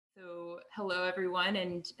hello everyone,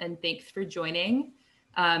 and thanks for joining.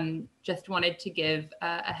 Just wanted to give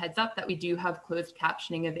a heads up that we do have closed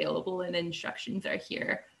captioning available, and instructions are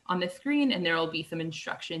here on the screen, and there will be some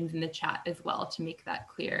instructions in the chat as well to make that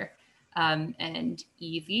clear and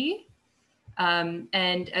easy.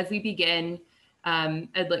 And as we begin,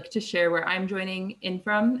 I'd like to share where I'm joining in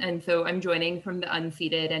from. And so I'm joining from the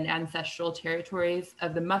unceded and ancestral territories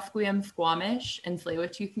of the Musqueam, Squamish, and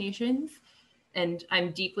Tsleil-Waututh nations. And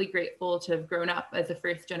I'm deeply grateful to have grown up as a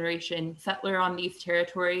first-generation settler on these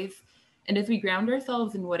territories. And as we ground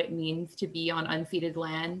ourselves in what it means to be on unceded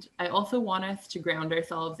land, I also want us to ground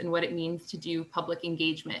ourselves in what it means to do public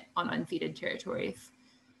engagement on unceded territories.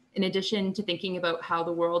 In addition to thinking about how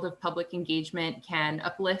the world of public engagement can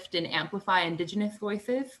uplift and amplify Indigenous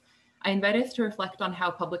voices, I invite us to reflect on how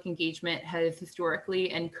public engagement has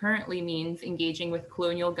historically and currently means engaging with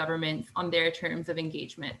colonial governments on their terms of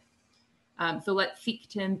engagement. So let's seek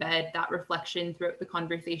to embed that reflection throughout the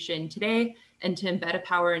conversation today, and to embed a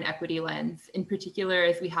power and equity lens, in particular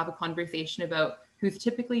as we have a conversation about who's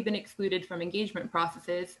typically been excluded from engagement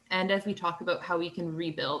processes, and as we talk about how we can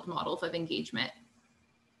rebuild models of engagement.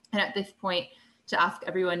 And at this point, to ask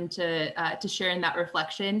everyone to share in that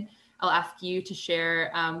reflection, I'll ask you to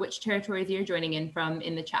share which territories you're joining in from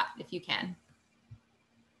in the chat, if you can.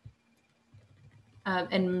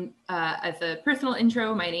 As a personal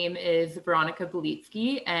intro, my name is Veronica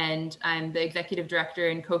Belitsky, and I'm the executive director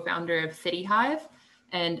and co-founder of CityHive.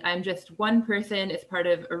 And I'm just one person as part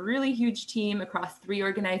of a really huge team across 3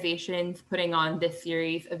 organizations putting on this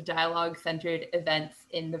series of dialogue-centered events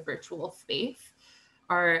in the virtual space.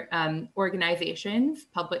 Our organizations,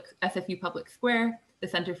 SFU Public Square, the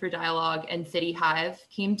Center for Dialogue, and CityHive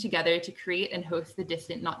came together to create and host the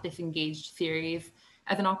Distant Not Disengaged series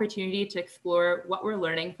as an opportunity to explore what we're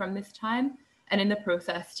learning from this time, and in the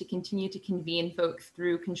process to continue to convene folks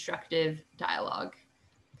through constructive dialogue.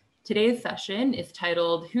 Today's session is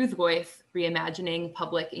titled Whose Voice? Reimagining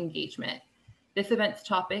Public Engagement. This event's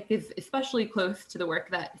topic is especially close to the work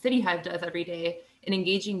that CityHive does every day in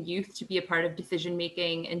engaging youth to be a part of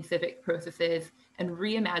decision-making and civic processes, and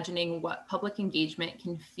reimagining what public engagement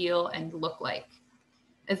can feel and look like.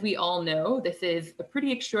 As we all know, this is a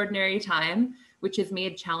pretty extraordinary time, which has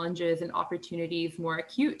made challenges and opportunities more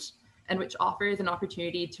acute, and which offers an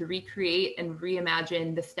opportunity to recreate and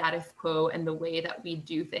reimagine the status quo and the way that we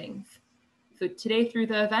do things. So today through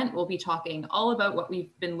the event, we'll be talking all about what we've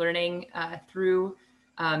been learning through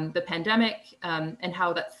the pandemic, and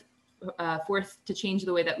how that's forced to change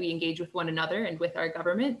the way that we engage with one another and with our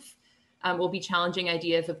governments. We'll be challenging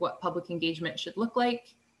ideas of what public engagement should look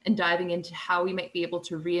like, and diving into how we might be able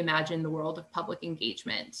to reimagine the world of public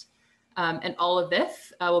engagement. And all of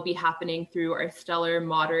this will be happening through our stellar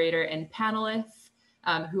moderator and panelists,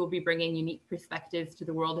 who will be bringing unique perspectives to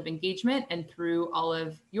the world of engagement, and through all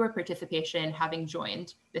of your participation having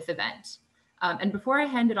joined this event. And before I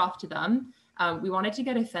hand it off to them, we wanted to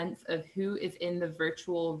get a sense of who is in the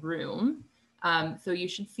virtual room. So you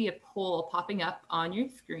should see a poll popping up on your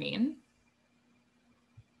screen.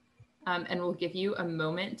 And we'll give you a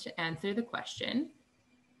moment to answer the question.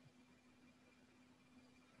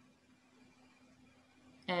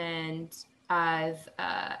 And as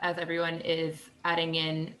everyone is adding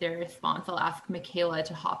in their response, I'll ask Michaela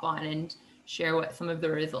to hop on and share what some of the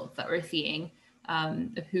results that we're seeing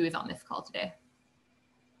of who is on this call today.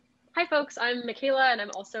 Hi folks, I'm Michaela, and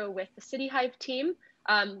I'm also with the CityHive team,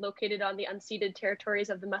 located on the unceded territories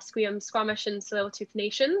of the Musqueam, Squamish, and Tsleil-Waututh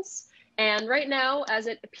nations. And right now, as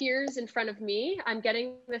it appears in front of me, I'm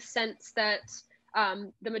getting the sense that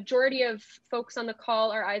the majority of folks on the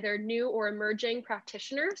call are either new or emerging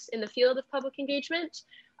practitioners in the field of public engagement,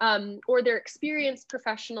 or they're experienced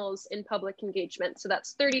professionals in public engagement. So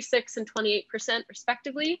that's 36% and 28%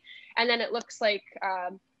 respectively. And then it looks like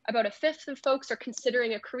about 1/5 of folks are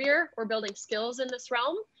considering a career or building skills in this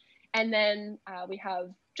realm. And then we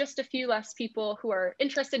have just a few less people who are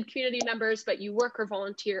interested community members, but you work or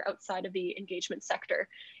volunteer outside of the engagement sector.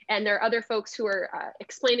 And there are other folks who are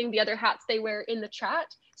explaining the other hats they wear in the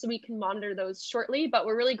chat, so we can monitor those shortly. But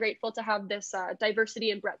we're really grateful to have this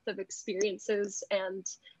diversity and breadth of experiences and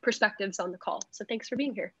perspectives on the call. So thanks for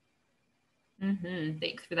being here.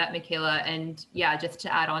 Thanks for that, Michaela. And yeah, just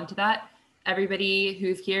to add on to that, everybody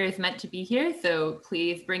who's here is meant to be here. So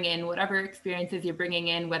please bring in whatever experiences you're bringing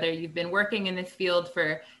in, whether you've been working in this field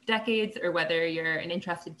for decades or whether you're an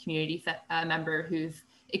interested community member who's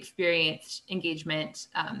experienced engagement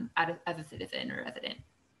as a citizen or resident.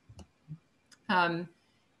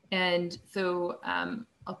 And so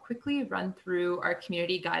I'll quickly run through our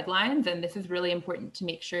community guidelines. And this is really important to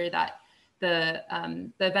make sure that The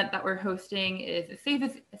event that we're hosting is as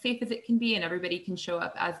safe as it can be, and everybody can show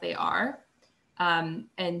up as they are.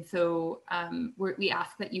 And so we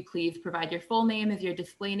ask that you please provide your full name as your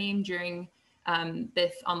display name during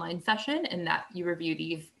this online session, and that you review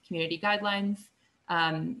these community guidelines.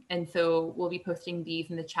 And so we'll be posting these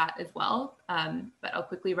in the chat as well, but I'll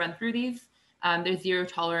quickly run through these. There's zero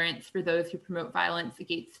tolerance for those who promote violence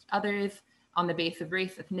against others on the basis of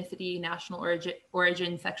race, ethnicity, national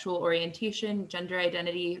origin, sexual orientation, gender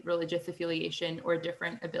identity, religious affiliation, or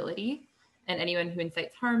different ability. And anyone who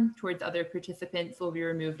incites harm towards other participants will be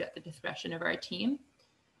removed at the discretion of our team.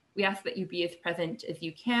 We ask that you be as present as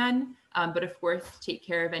you can, but of course, take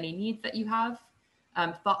care of any needs that you have.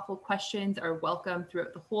 Thoughtful questions are welcome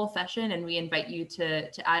throughout the whole session, and we invite you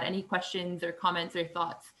to add any questions or comments or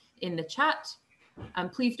thoughts in the chat.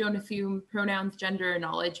 Please don't assume pronouns, gender, or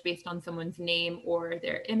knowledge based on someone's name or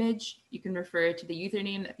their image. You can refer to the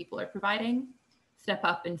username that people are providing. Step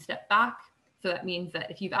up and step back. So that means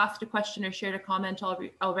that if you've asked a question or shared a comment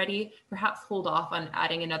already, perhaps hold off on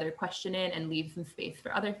adding another question in and leave some space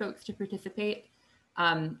for other folks to participate.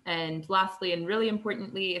 And lastly, and really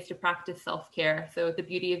importantly, is to practice self-care. So the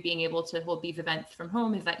beauty of being able to hold these events from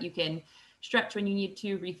home is that you can stretch when you need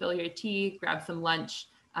to, refill your tea, grab some lunch,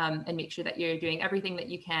 and make sure that you're doing everything that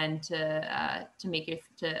you can to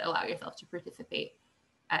allow yourself to participate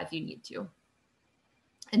as you need to.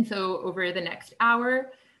 And so over the next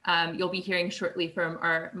hour, you'll be hearing shortly from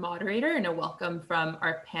our moderator and a welcome from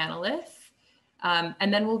our panelists.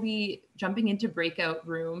 And then we'll be jumping into breakout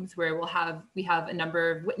rooms where we have a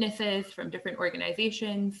number of witnesses from different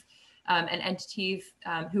organizations and entities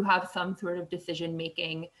who have some sort of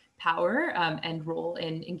decision-making power and role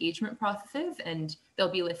in engagement processes. And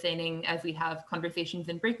they'll be listening as we have conversations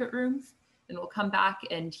in breakout rooms. Then we'll come back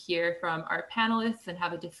and hear from our panelists and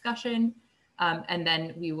have a discussion. And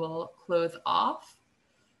then we will close off.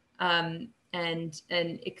 And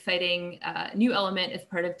an exciting new element as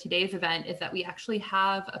part of today's event is that we actually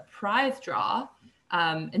have a prize draw.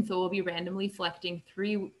 And so we'll be randomly selecting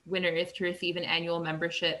 3 winners to receive an annual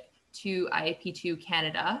membership to IAP2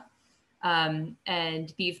 Canada.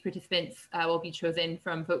 And these participants will be chosen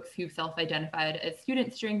from folks who self-identified as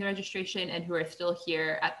students during the registration and who are still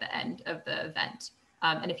here at the end of the event.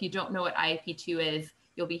 And if you don't know what IAP2 is,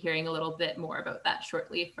 you'll be hearing a little bit more about that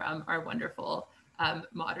shortly from our wonderful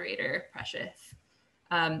moderator, Precious.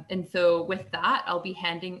 And so with that, I'll be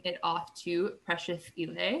handing it off to Precious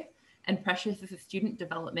Ile. And Precious is a student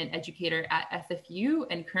development educator at SFU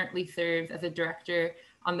and currently serves as a director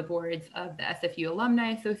on the boards of the SFU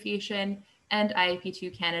Alumni Association and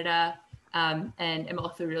IAP2 Canada. And I'm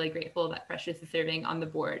also really grateful that Precious is serving on the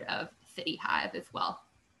board of CityHive as well.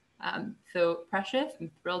 So Precious,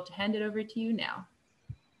 I'm thrilled to hand it over to you now.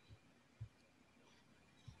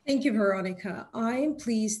 Thank you, Veronica. I am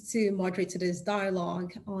pleased to moderate today's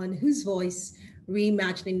dialogue on Whose Voice?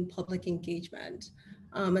 Reimagining Public Engagement.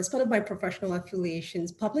 As part of my professional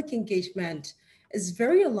affiliations, public engagement is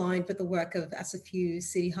very aligned with the work of SFU,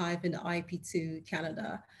 CityHive, and IAP2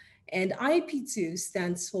 Canada. And IAP2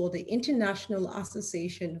 stands for the International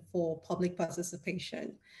Association for Public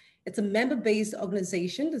Participation. It's a member-based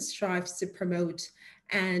organization that strives to promote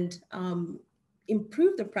and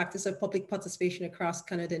improve the practice of public participation across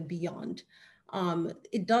Canada and beyond.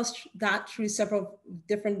 It does that through several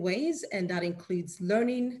different ways, and that includes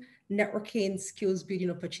learning, networking, skills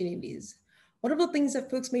building opportunities. One of the things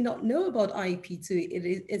that folks may not know about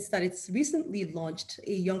IAP2 is that it's recently launched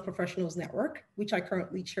a Young Professionals Network, which I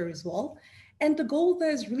currently chair as well. And the goal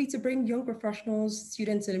there is really to bring young professionals,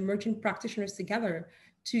 students, and emerging practitioners together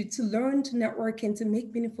to learn, to network, and to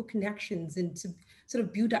make meaningful connections and to sort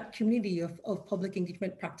of build that community of public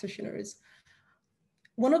engagement practitioners.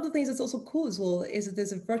 One of the things that's also cool as well is that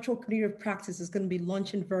there's a virtual community of practice that's going to be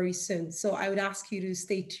launching very soon. So I would ask you to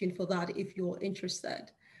stay tuned for that if you're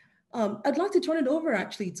interested. I'd like to turn it over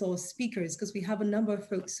actually to our speakers because we have a number of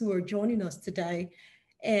folks who are joining us today.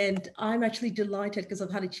 And I'm actually delighted because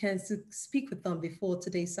I've had a chance to speak with them before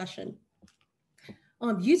today's session.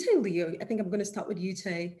 Uytae Lee, I think I'm going to start with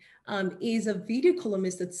Uytae, is a video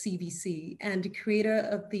columnist at CBC and the creator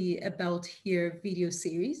of the About Here video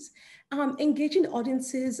series, engaging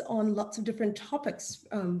audiences on lots of different topics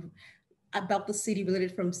about the city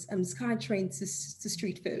related from SkyTrain to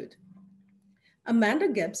street food. Amanda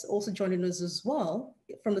Gibbs, also joining us as well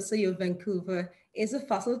from the City of Vancouver, is a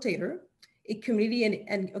facilitator, a community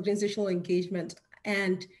and organizational engagement,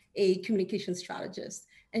 and a communication strategist.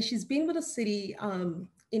 And she's been with the city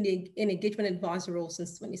in engagement advisor role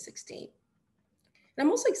since 2016. And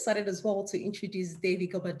I'm also excited as well to introduce Devi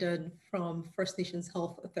Goberdhan from First Nations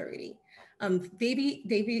Health Authority.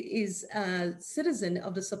 Devi is a citizen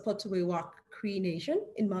of the Sapotwe Wak Cree Nation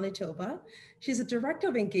in Manitoba. She's a director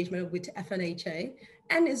of engagement with FNHA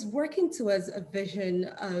and is working towards a vision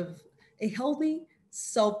of a healthy,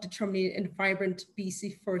 self-determining and vibrant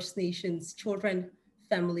BC First Nations children,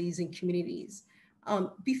 families, and communities.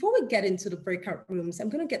 Before we get into the breakout rooms, I'm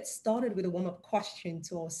going to get started with a warm-up question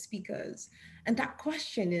to our speakers. And that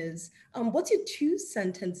question is, what's your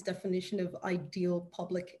two-sentence definition of ideal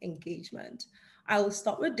public engagement? I will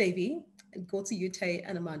start with Devi and go to Uytae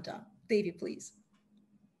and Amanda. Devi, please.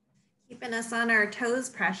 Keeping us on our toes,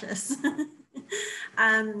 Precious.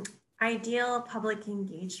 Ideal public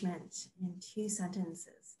engagement in two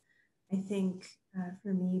sentences. I think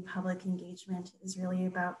for me, public engagement is really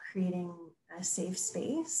about creating a safe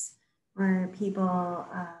space where people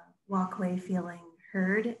walk away feeling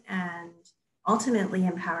heard and ultimately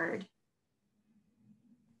empowered.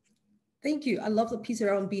 Thank you. I love the piece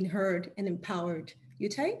around being heard and empowered.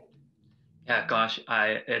 Uytae? Yeah, gosh,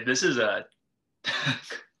 this is a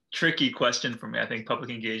tricky question for me. I think public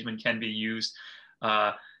engagement can be used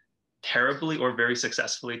terribly or very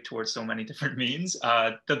successfully towards so many different means.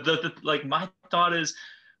 Like my thought is,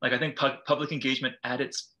 like I think public engagement at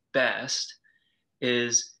its best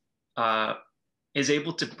is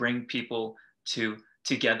able to bring people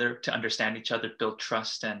together to understand each other, build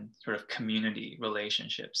trust and sort of community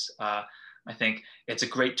relationships. I think it's a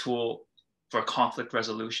great tool for conflict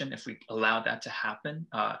resolution if we allow that to happen,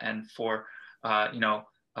 and for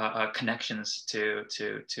connections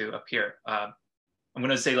to appear. I'm going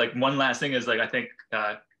to say like one last thing is like I think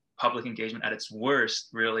public engagement at its worst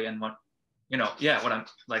really, and what I'm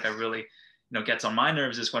like I really gets on my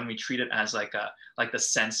nerves is when we treat it as like the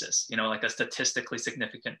census, like a statistically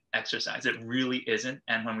significant exercise. It really isn't,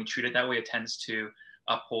 and when we treat it that way, it tends to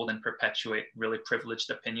uphold and perpetuate really privileged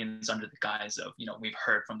opinions under the guise of we've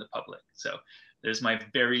heard from the public. So there's my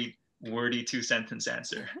very wordy two-sentence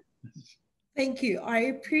answer. Thank you. I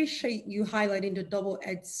appreciate you highlighting the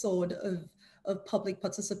double-edged sword of public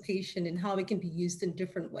participation and how it can be used in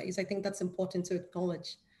different ways. I think that's important to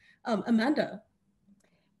acknowledge. Amanda.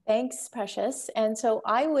 Thanks, Precious. And so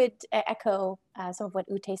I would echo some of what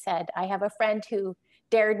Uytae said. I have a friend who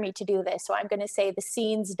dared me to do this. So I'm going to say the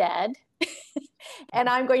scene's dead. And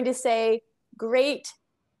I'm going to say great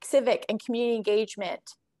civic and community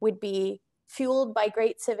engagement would be fueled by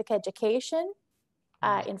great civic education,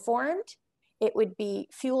 informed. It would be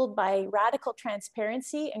fueled by radical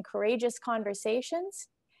transparency and courageous conversations.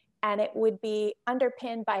 And it would be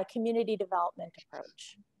underpinned by a community development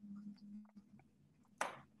approach.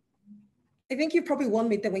 I think you probably won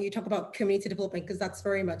me that when you talk about community development, because that's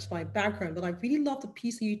very much my background, but I really love the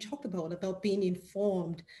piece that you talked about being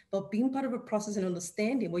informed, about being part of a process and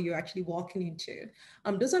understanding what you're actually walking into.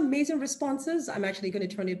 Those are amazing responses. I'm actually going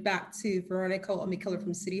to turn it back to Veronica or Michaela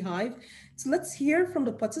from CityHive. So let's hear from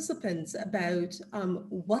the participants about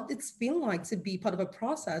what it's been like to be part of a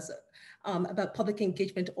process about public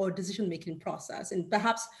engagement or decision-making process. And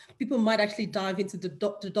perhaps people might actually dive into the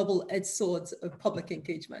double-edged swords of public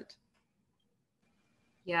engagement.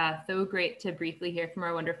 Yeah, so great to briefly hear from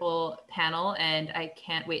our wonderful panel, and I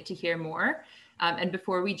can't wait to hear more. And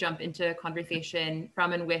before we jump into conversation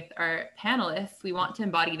from and with our panelists, we want to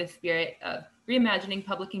embody the spirit of reimagining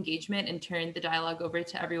public engagement and turn the dialogue over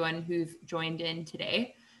to everyone who's joined in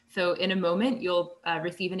today. So in a moment, you'll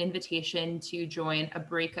receive an invitation to join a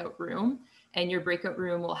breakout room, and your breakout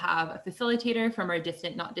room will have a facilitator from our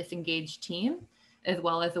Distant Not Disengaged team, as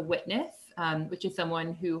well as a witness, which is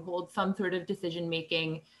someone who holds some sort of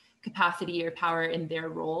decision-making capacity or power in their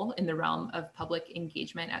role in the realm of public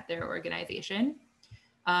engagement at their organization.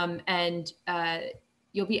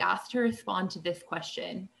 You'll be asked to respond to this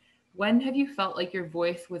question. When have you felt like your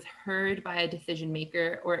voice was heard by a decision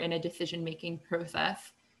maker or in a decision-making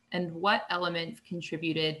process? And what elements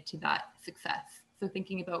contributed to that success? So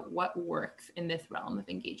thinking about what works in this realm of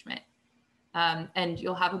engagement. And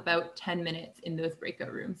you'll have about 10 minutes in those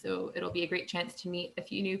breakout rooms. So it'll be a great chance to meet a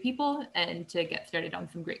few new people and to get started on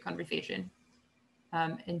some great conversation.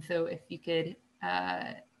 And so if you could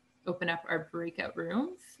open up our breakout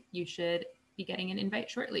rooms, you should be getting an invite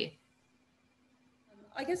shortly.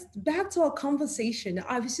 I guess back to our conversation,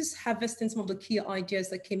 I was just harvesting some of the key ideas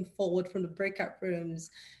that came forward from the breakout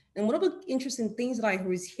rooms. And one of the interesting things that I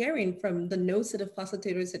was hearing from the notes that the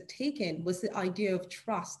facilitators had taken was the idea of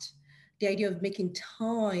trust. The idea of making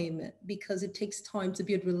time, because it takes time to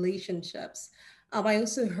build relationships. I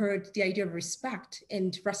also heard the idea of respect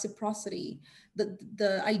and reciprocity,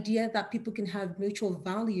 the idea that people can have mutual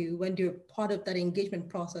value when they're part of that engagement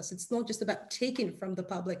process. It's not just about taking from the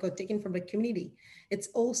public or taking from the community, it's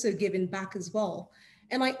also giving back as well.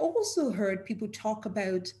 And I also heard people talk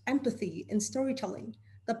about empathy and storytelling,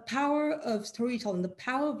 the power of storytelling, the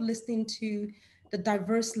power of listening to the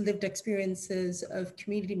diverse lived experiences of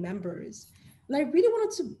community members. And I really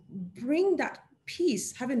wanted to bring that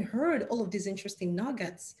piece, having heard all of these interesting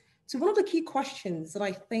nuggets, to one of the key questions that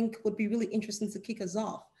I think would be really interesting to kick us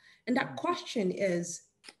off. And that question is,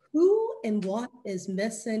 who and what is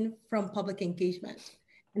missing from public engagement?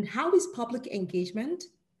 And how is public engagement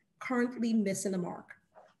currently missing the mark?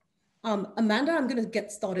 Amanda, I'm going to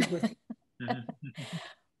get started with you.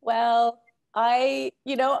 Well,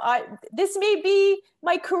 this may be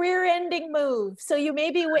my career-ending move, so you may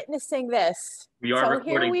be witnessing this. We are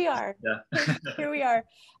recording. Here we are. Yeah. Here we are.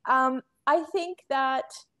 I think that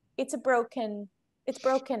it's broken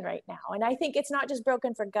right now. And I think it's not just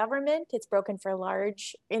broken for government, it's broken for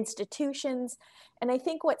large institutions. And I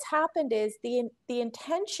think what's happened is the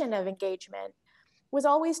intention of engagement was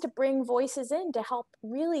always to bring voices in to help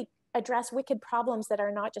really address wicked problems that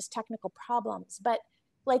are not just technical problems. But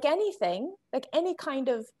like anything, like any kind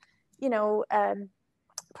of,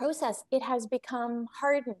 process, it has become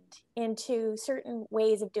hardened into certain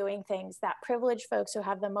ways of doing things that privilege folks who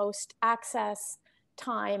have the most access,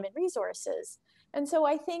 time, and resources. And so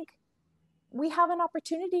I think we have an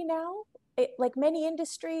opportunity now, like many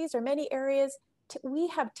industries or many areas, we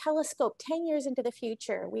have telescoped 10 years into the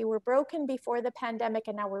future. We were broken before the pandemic,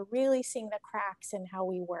 and now we're really seeing the cracks in how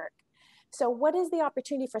we work. So what is the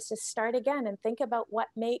opportunity for us to start again and think about what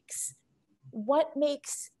makes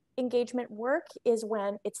engagement work is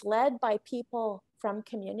when it's led by people from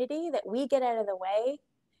community, that we get out of the way,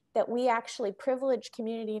 that we actually privilege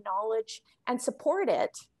community knowledge and support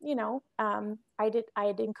it.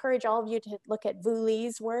 I'd encourage all of you to look at Vu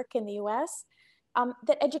Lee's work in the US,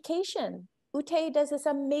 that education. Uytae does this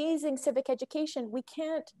amazing civic education. We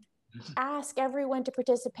can't ask everyone to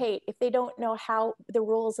participate if they don't know how the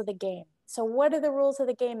rules of the game. So what are the rules of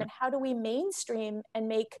the game, and how do we mainstream and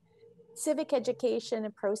make civic education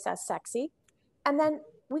and process sexy? And then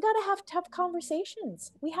we got to have tough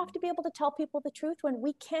conversations. We have to be able to tell people the truth when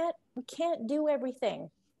we can't do everything.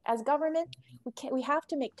 As government, we have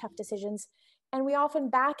to make tough decisions. And we often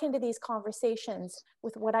back into these conversations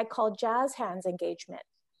with what I call jazz hands engagement,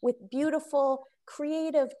 with beautiful,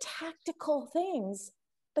 creative, tactical things,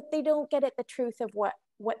 but they don't get at the truth of what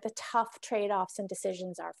the tough trade-offs and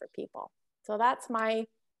decisions are for people. So that's I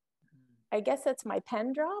guess that's my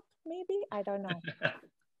pen drop, maybe? I don't know.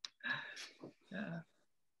 Yeah.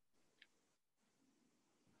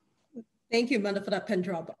 Thank you, Amanda, for that pen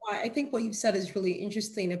drop. I think what you've said is really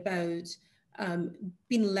interesting about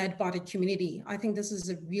being led by the community. I think this is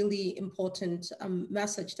a really important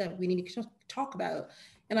message that we need to talk about.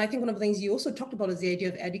 And I think one of the things you also talked about is the idea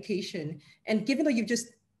of education. And given that you've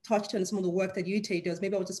just touched on some of the work that Uytae does,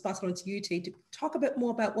 maybe I'll just pass it on to Uytae to talk a bit more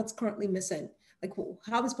about what's currently missing. Like,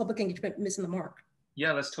 how is public engagement missing the mark?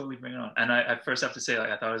 Yeah, let's totally bring it on. And I first have to say,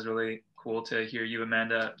 I thought it was really cool to hear you,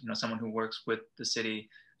 Amanda, someone who works with the city,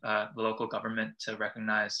 the local government, to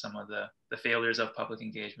recognize some of the failures of public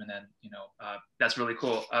engagement. And, that's really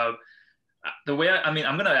cool. The way I'm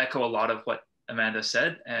going to echo a lot of what Amanda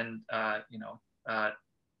said, and,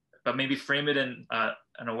 but maybe frame it in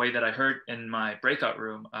a way that I heard in my breakout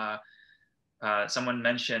room. Someone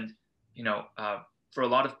mentioned, for a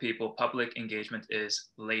lot of people, public engagement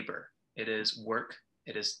is labor. It is work.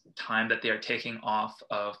 It is time that they are taking off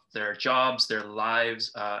of their jobs, their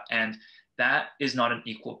lives, and that is not an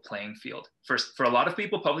equal playing field. For a lot of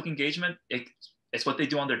people, public engagement, it's what they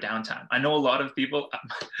do on their downtime. I know a lot of people,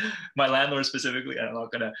 my landlord specifically, and I'm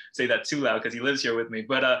not gonna say that too loud because he lives here with me,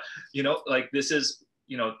 but this is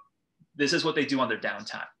what they do on their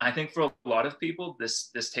downtime. I think for a lot of people,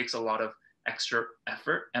 this takes a lot of extra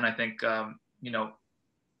effort, and I think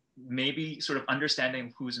maybe sort of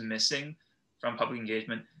understanding who's missing from public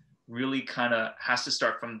engagement really kind of has to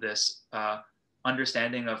start from this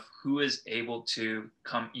understanding of who is able to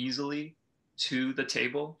come easily to the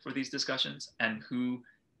table for these discussions and who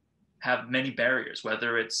have many barriers,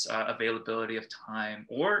 whether it's availability of time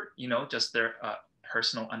or just their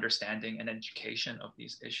personal understanding and education of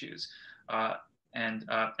these issues,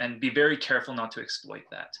 and be very careful not to exploit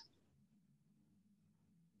that.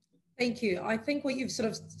 Thank you. I think what you've sort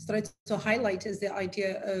of started to highlight is the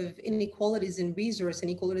idea of inequalities in resource,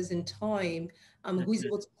 inequalities in time, who is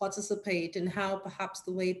able to participate, and how perhaps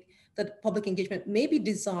the way that public engagement may be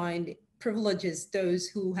designed privileges those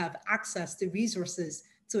who have access to resources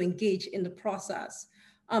to engage in the process.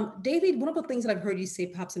 David, one of the things that I've heard you say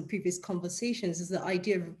perhaps in previous conversations is the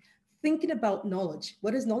idea of thinking about knowledge.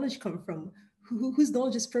 Where does knowledge come from? Whose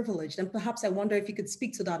knowledge is privileged? And perhaps I wonder if you could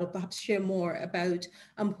speak to that or perhaps share more about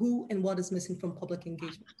who and what is missing from public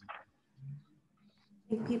engagement. I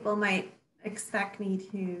think people might expect me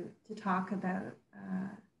to talk about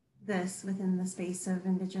this within the space of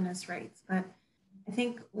Indigenous rights, but I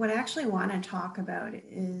think what I actually want to talk about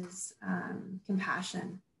is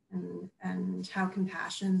compassion and how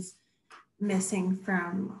compassion's missing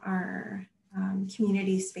from our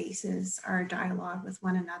community spaces, our dialogue with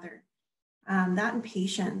one another. That and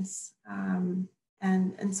patience. And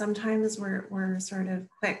sometimes we're sort of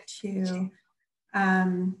quick to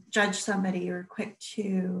judge somebody or quick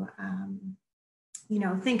to,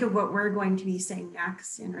 think of what we're going to be saying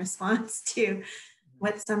next in response to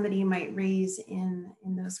what somebody might raise in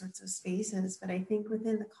those sorts of spaces. But I think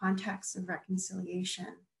within the context of reconciliation,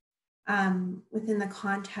 within the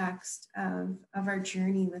context of our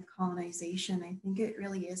journey with colonization, I think it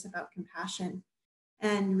really is about compassion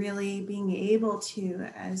and really being able to,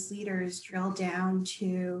 as leaders, drill down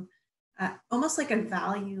to almost like a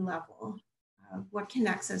value level of what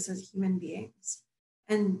connects us as human beings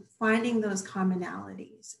and finding those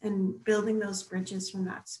commonalities and building those bridges from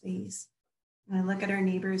that space. When I look at our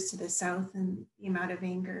neighbors to the south and the amount of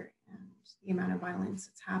anger and the amount of violence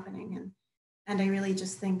that's happening, and I really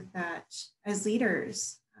just think that as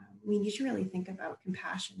leaders, we need to really think about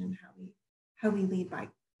compassion and how we lead by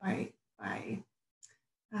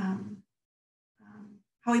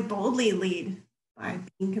how we boldly lead by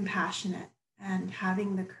being compassionate and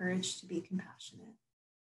having the courage to be compassionate.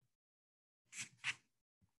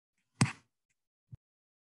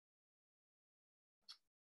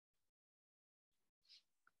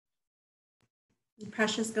 Did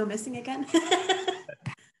Precious go missing again?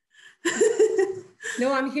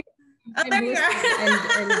 No, I'm here. Oh, there you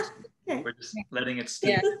are. Okay. We're just letting it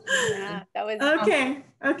steep. Yeah, that was okay.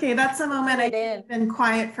 Okay, that's a moment I've been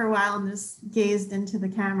quiet for a while and just gazed into the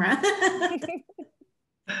camera.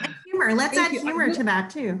 Humor. Let's add humor to that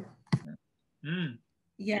too.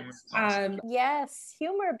 Yes. Yes,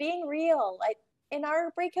 humor, being real. In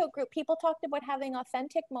our breakout group, people talked about having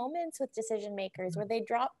authentic moments with decision makers where they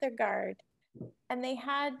dropped their guard and they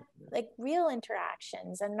had like real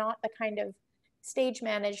interactions and not the kind of stage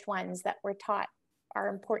managed ones that we're taught are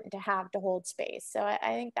important to have to hold space. So I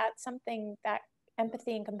think that's something that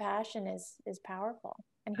empathy and compassion is powerful,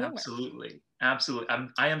 and humor. Absolutely.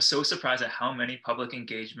 I am so surprised at how many public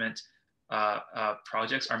engagement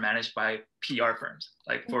projects are managed by PR firms.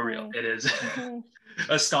 Like for real, it is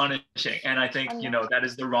astonishing. And I think, that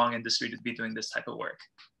is the wrong industry to be doing this type of work.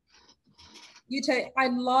 Uytae, I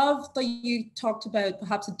love that you talked about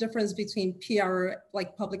perhaps a difference between PR,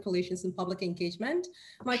 like public relations, and public engagement.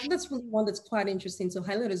 And I think that's really one that's quite interesting to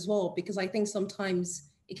highlight as well, because I think sometimes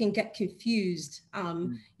it can get confused,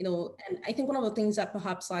 and I think one of the things that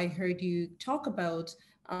perhaps I heard you talk about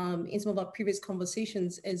in some of our previous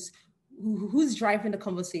conversations is who's driving the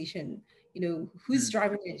conversation, who's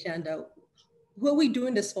driving the agenda. Who are we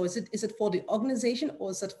doing this for? Is it for the organization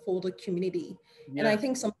or is it for the community? Yeah. And I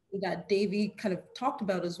think something that Devi kind of talked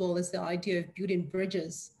about as well is the idea of building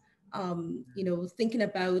bridges, thinking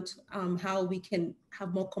about how we can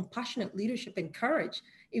have more compassionate leadership and courage.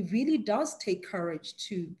 It really does take courage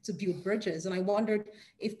to build bridges. And I wondered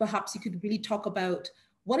if perhaps you could really talk about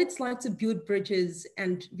what it's like to build bridges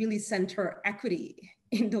and really center equity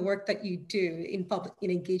in the work that you do in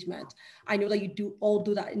engagement. I know that you do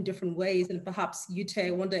that in different ways, and perhaps Uytae,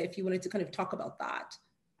 I wonder if you wanted to kind of talk about that.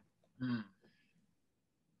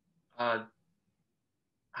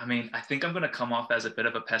 I mean, I think I'm going to come off as a bit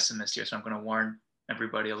of a pessimist here, so I'm going to warn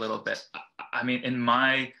everybody a little bit. I mean, in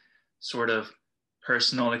my sort of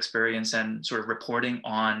personal experience and sort of reporting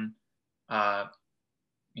on,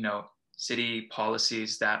 city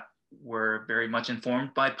policies that were very much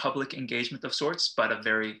informed by public engagement of sorts, but a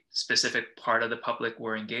very specific part of the public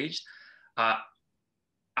were engaged.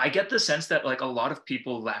 I get the sense that like a lot of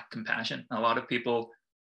people lack compassion. A lot of people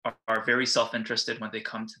are very self-interested when they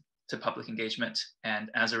come to public engagement.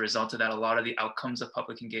 And as a result of that, a lot of the outcomes of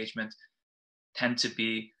public engagement tend to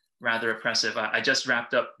be rather oppressive. I just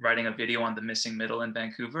wrapped up writing a video on the missing middle in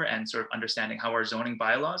Vancouver and sort of understanding how our zoning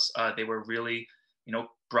bylaws, they were really,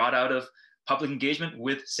 brought out of public engagement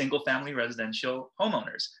with single family residential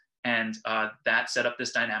homeowners. And that set up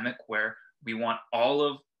this dynamic where we want all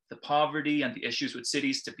of the poverty and the issues with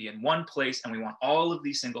cities to be in one place, and we want all of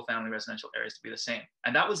these single family residential areas to be the same.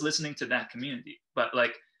 And that was listening to that community. But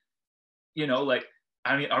I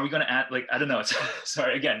mean, are we going to add, I don't know,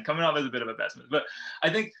 sorry, again, coming off as a bit of a pessimist, but I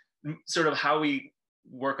think sort of how we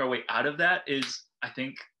work our way out of that is, I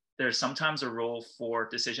think there's sometimes a role for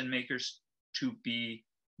decision makers to be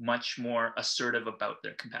much more assertive about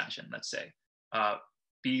their compassion, let's say,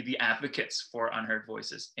 be the advocates for unheard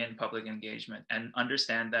voices in public engagement, and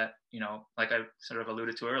understand that, you know, like I sort of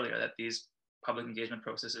alluded to earlier, that these public engagement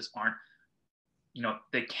processes aren't, you know,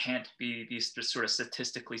 they can't be these sort of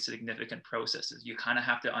statistically significant processes. You kind of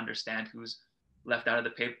have to understand who's left out of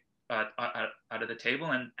the out of the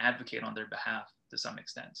table and advocate on their behalf to some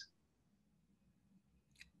extent.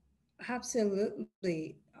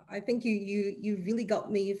 Absolutely. I think you really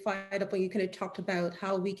got me fired up when you kind of talked about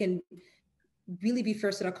how we can really be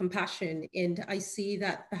first in our compassion. And I see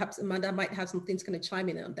that perhaps Amanda might have some things going to chime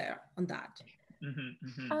in on that.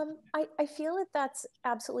 Mm-hmm, mm-hmm. I feel that that's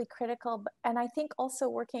absolutely critical. And I think also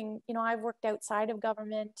working, you know, I've worked outside of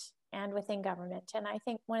government and within government. And I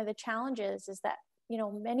think one of the challenges is that, you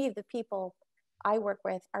know, many of the people I work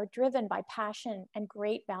with are driven by passion and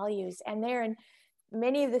great values. And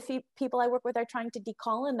many of the people I work with are trying to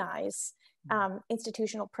decolonize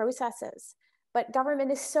institutional processes. But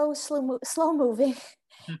government is so slow moving.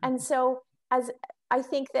 And so as I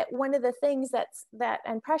think that one of the things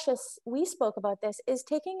and Precious, we spoke about this, is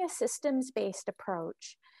taking a systems-based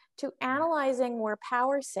approach to analyzing where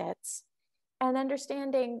power sits and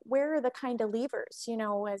understanding where are the kind of levers. You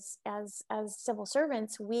know, as civil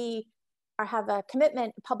servants, we have a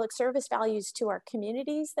commitment, public service values to our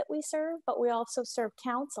communities that we serve, but we also serve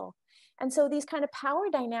council. And so these kind of power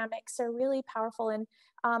dynamics are really powerful. And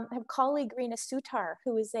I have colleague Rena Sutar,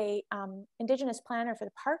 who is a Indigenous planner for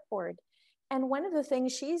the Park Board. And one of the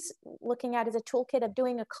things she's looking at is a toolkit of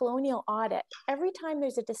doing a colonial audit. Every time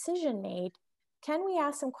there's a decision made, can we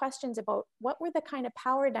ask some questions about what were the kind of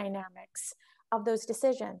power dynamics of those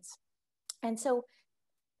decisions? And so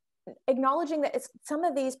acknowledging that some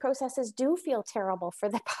of these processes do feel terrible for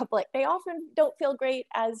the public. They often don't feel great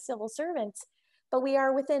as civil servants, but we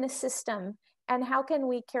are within a system. And how can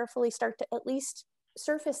we carefully start to at least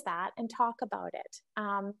surface that and talk about it?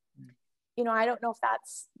 You know, I don't know if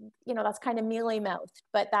that's, you know, that's kind of mealy-mouthed,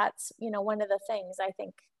 but that's, you know, one of the things I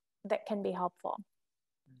think that can be helpful.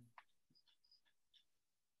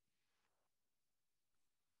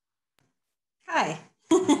 Hi.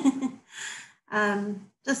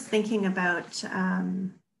 Just thinking about,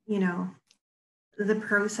 you know, the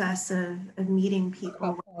process of meeting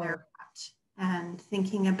people where they're at, and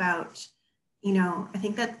thinking about, you know, I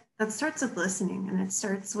think that starts with listening, and it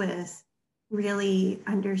starts with really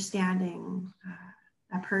understanding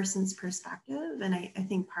a person's perspective. And I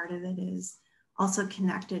think part of it is also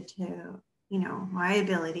connected to, you know, my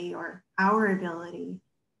ability or our ability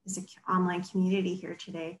as an online community here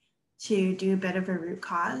today to do a bit of a root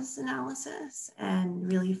cause analysis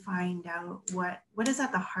and really find out what is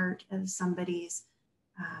at the heart of somebody's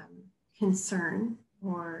concern,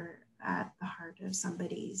 or at the heart of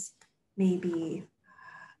somebody's maybe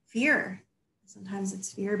fear. Sometimes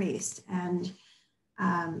it's fear-based, and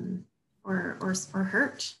or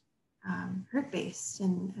hurt-based.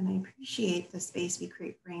 And I appreciate the space we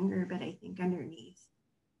create for anger, but I think underneath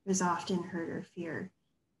there's often hurt or fear,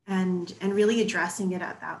 and really addressing it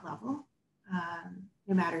at that level,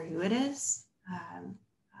 no matter who it is,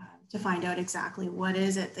 to find out exactly what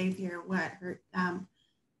is it they fear, what hurt them,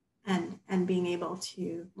 and being able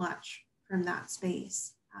to launch from that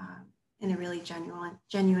space in a really genuine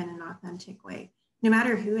and authentic way, no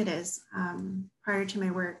matter who it is. Prior to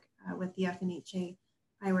my work with the FNHA,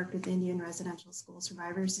 I worked with the Indian Residential School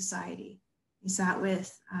Survivors Society. We sat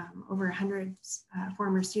with over 100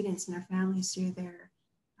 former students and their families through their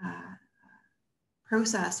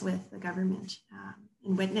process with the government,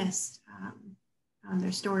 and witnessed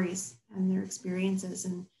their stories and their experiences.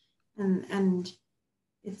 And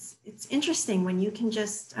it's interesting when you can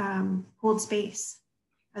just hold space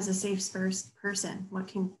as a safe person, what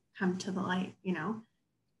can come to the light, you know?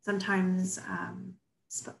 Sometimes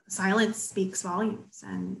silence speaks volumes.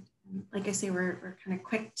 And like I say, we're kind of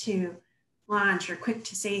quick to launch or quick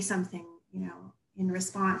to say something, you know, in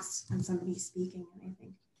response when somebody's speaking. And I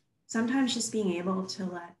think sometimes just being able to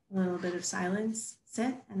let a little bit of silence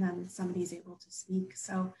sit, and then somebody's able to speak.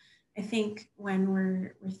 So I think when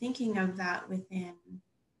we're thinking of that within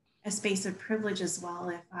a space of privilege as well,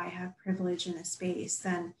 if I have privilege in a space,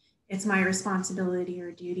 then it's my responsibility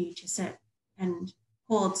or duty to sit and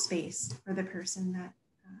hold space for the person that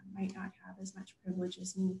might not have as much privilege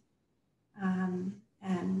as me,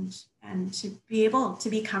 and to be able to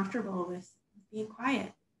be comfortable with being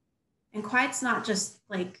quiet. And quiet's not just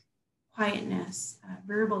like quietness,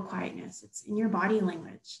 verbal quietness. It's in your body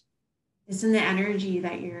language. It's in the energy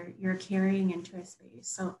that you're carrying into a space.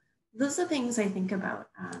 So those are things I think about,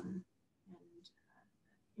 and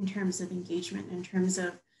in terms of engagement, in terms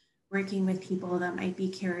of working with people that might be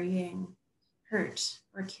carrying hurt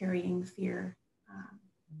or carrying fear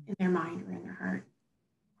in their mind or in their heart.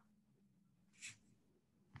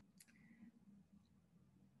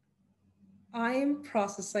 I'm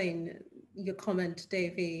processing your comment,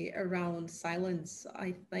 Devi, around silence.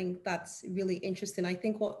 I think that's really interesting. I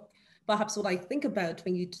think what I think about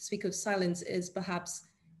when you speak of silence is perhaps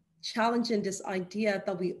challenging this idea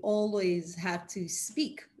that we always have to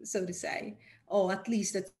speak, so to say, or at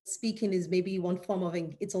least that speaking is maybe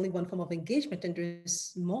it's only one form of engagement, and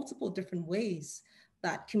there's multiple different ways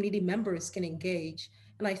that community members can engage.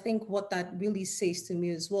 And I think what that really says to me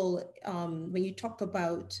as well, when you talk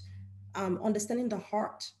about understanding the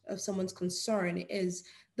heart of someone's concern, is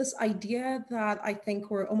this idea that I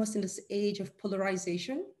think we're almost in this age of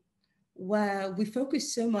polarization, where we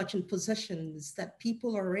focus so much on positions that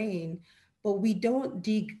people are in, but we don't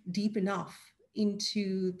dig deep enough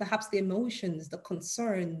into perhaps the emotions, the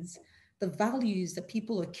concerns, the values that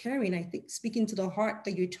people are carrying. I think speaking to the heart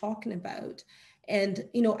that you're talking about. And,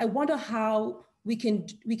 I wonder how we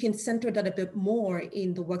can center that a bit more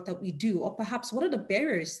in the work that we do, or perhaps what are the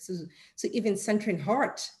barriers to even centering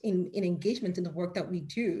heart in engagement in the work that we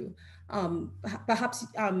do. Perhaps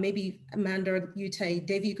maybe Amanda, Uytae,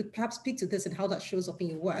 Devi, you could perhaps speak to this and how that shows up in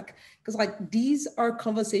your work, because these are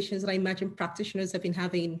conversations that I imagine practitioners have been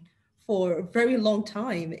having for a very long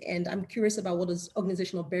time, and I'm curious about what those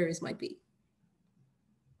organizational barriers might be.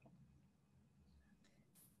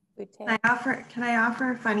 Can I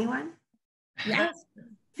offer a funny one? Yes.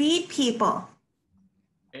 Feed people.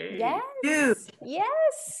 Hey. Yes. Dude.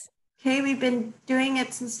 Yes. Okay, we've been doing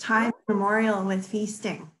it since time immemorial with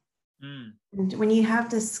feasting. And when you have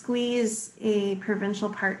to squeeze a provincial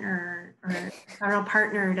partner or a federal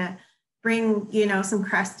partner to bring, some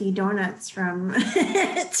crusty donuts from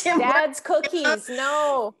Dad's cookies,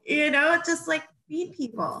 no. Just like feed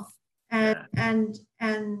people. And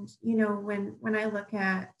when I look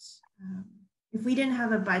at, if we didn't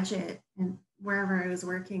have a budget and wherever I was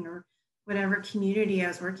working or whatever community I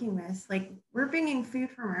was working with, we're bringing food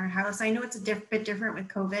from our house. I know it's a bit different with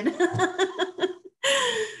COVID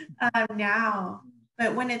now,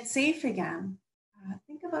 but when it's safe again,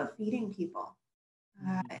 think about feeding people.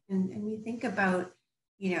 And we think about,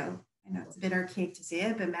 I know it's a bit archaic to say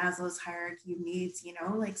it, but Maslow's hierarchy of needs,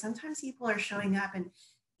 sometimes people are showing up, and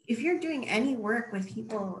if you're doing any work with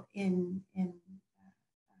people in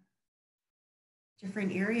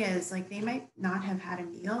different areas, they might not have had a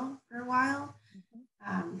meal for a while.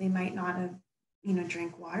 They might not have,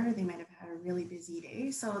 drank water. They might have had a really busy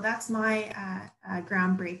day. So that's my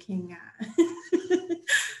groundbreaking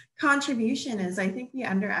contribution, is I think we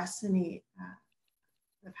underestimate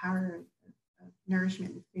the power of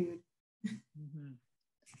nourishment and food.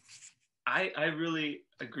 I really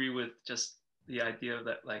agree with just the idea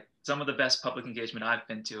that some of the best public engagement I've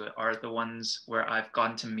been to are the ones where I've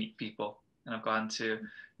gotten to meet people and I've gotten to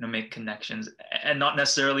make connections, and not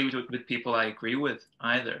necessarily with people I agree with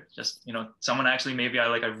either. Just someone actually maybe I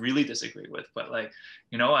really disagree with, but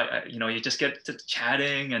you just get to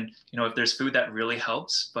chatting, and if there's food that really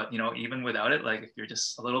helps. But even without it, if you're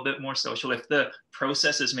just a little bit more social, if the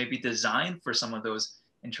process is maybe designed for some of those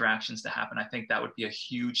interactions to happen, I think that would be a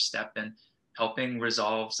huge step in helping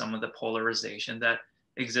resolve some of the polarization that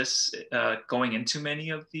exists going into many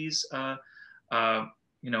of these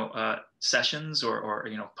sessions or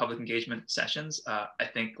public engagement sessions. I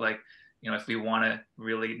think if we want to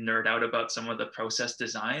really nerd out about some of the process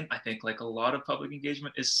design, I think a lot of public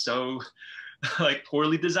engagement is so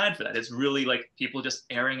poorly designed for that. It's really people just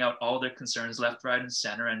airing out all their concerns left, right, and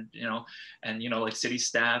center, and city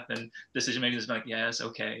staff and decision makers yes,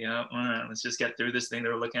 okay, let's just get through this thing.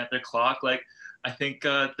 They're looking at their clock. I think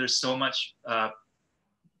there's so much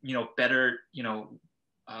better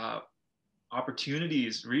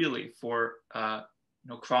opportunities really for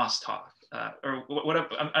crosstalk or what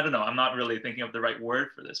I don't know. I'm not really thinking of the right word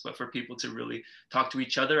for this, but for people to really talk to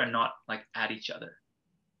each other and not at each other.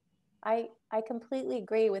 I completely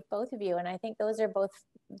agree with both of you, and I think those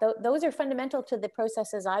are fundamental to the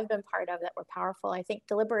processes I've been part of that were powerful. I think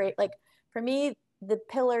for me, the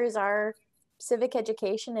pillars are civic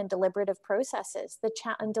education and deliberative processes.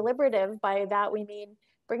 And deliberative, by that we mean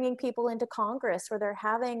bringing people into Congress where they're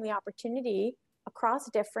having the opportunity across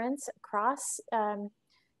difference, across and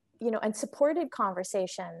supported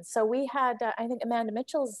conversations. So we had, I think Amanda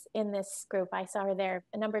Mitchell's in this group. I saw her there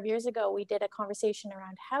a number of years ago. We did a conversation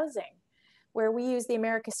around housing where we used the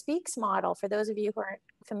America Speaks model. For those of you who aren't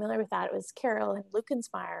familiar with that, it was Carol and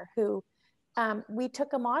Lukensmeyer who, we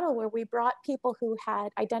took a model where we brought people who had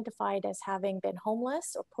identified as having been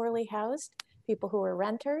homeless or poorly housed, people who were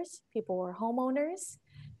renters, people who were homeowners,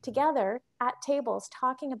 together at tables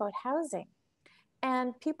talking about housing.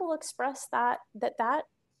 And people expressed that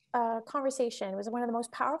conversation was one of the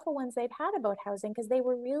most powerful ones they'd had about housing, because they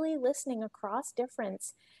were really listening across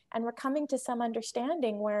difference and were coming to some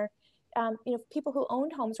understanding where people who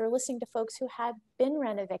owned homes were listening to folks who had been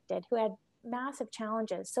rent evicted, who had massive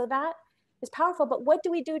challenges. So that is powerful. But what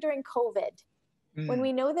do we do during COVID? When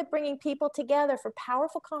we know that bringing people together for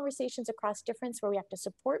powerful conversations across difference, where we have to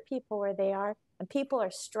support people where they are, and people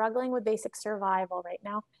are struggling with basic survival right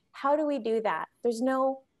now, how do we do that?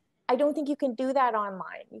 I don't think you can do that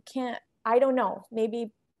online. You can't, I don't know,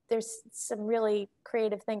 maybe there's some really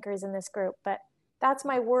creative thinkers in this group, but that's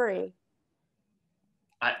my worry.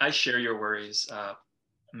 I share your worries,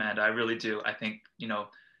 Amanda, I really do. I think,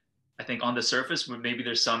 I think on the surface, maybe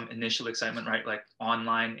there's some initial excitement, right? Like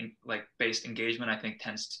online, like based engagement, I think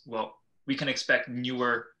we can expect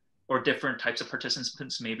newer or different types of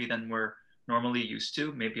participants maybe than we're normally used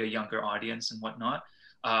to, maybe a younger audience and whatnot.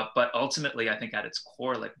 But ultimately, I think at its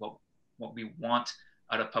core, like what we want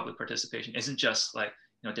out of public participation isn't just like,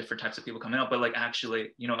 different types of people coming out, but like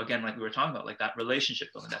actually, again, like we were talking about, like that relationship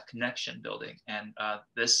building, that connection building. And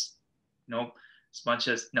this, as much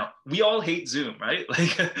as, we all hate Zoom, right?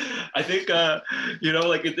 Like, I think,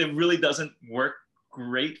 like it really doesn't work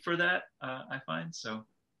great for that, I find. So,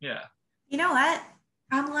 yeah. You know what?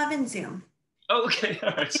 I'm loving Zoom. Oh, okay.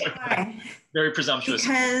 All right. Sorry. Why? Very presumptuous.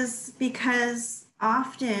 Because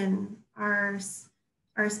often our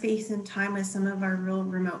space and time with some of our real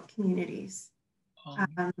remote communities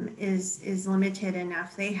is limited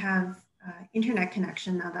enough. They have internet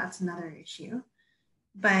connection. Now that's another issue.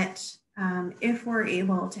 But if we're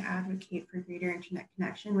able to advocate for greater internet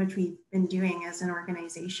connection, which we've been doing as an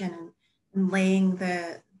organization, and laying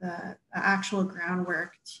the actual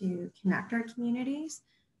groundwork to connect our communities,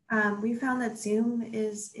 we found that Zoom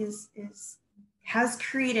has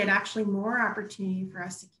created actually more opportunity for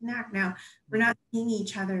us to connect. Now, we're not seeing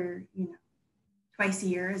each other, twice a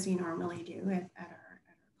year as we normally do at our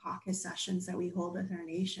caucus sessions that we hold with our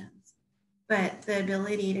nations. But the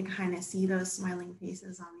ability to kind of see those smiling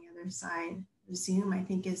faces on the other side of Zoom, I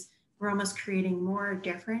think we're almost creating more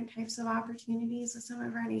different types of opportunities with some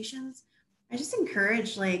of our nations. I just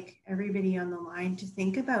encourage everybody on the line to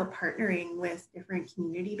think about partnering with different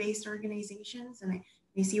community-based organizations. And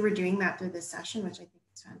I see we're doing that through this session, which I think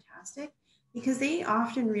is fantastic, because they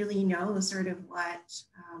often really know sort of what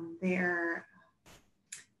their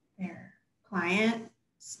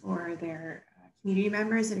clients or their community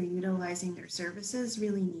members that are utilizing their services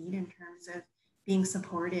really need in terms of being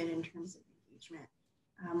supported in terms of engagement,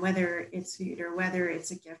 whether it's food or whether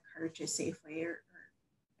it's a gift card to Safeway, or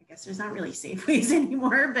I guess there's not really Safeways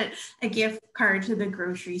anymore, but a gift card to the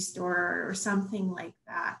grocery store or something like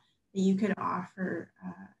that you could offer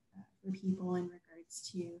for people in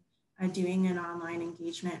regards to doing an online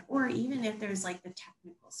engagement, or even if there's the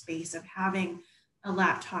technical space of having a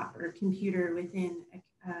laptop or a computer within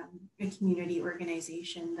a community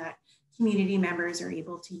organization that community members are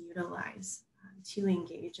able to utilize to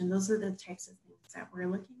engage. And those are the types of things that we're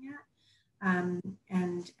looking at.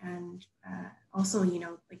 And also,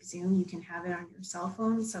 like Zoom, you can have it on your cell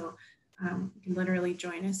phone. So you can literally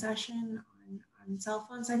join a session on cell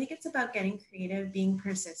phones. So I think it's about getting creative, being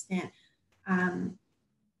persistent,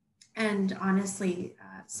 and honestly,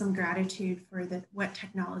 some gratitude for what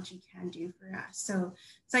technology can do for us. So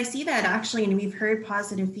I see that actually, and we've heard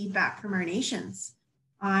positive feedback from our nations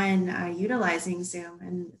on utilizing Zoom,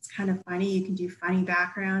 and it's kind of funny. You can do funny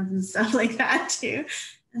backgrounds and stuff like that too.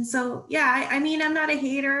 And so, yeah, I mean, I'm not a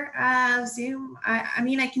hater of Zoom. I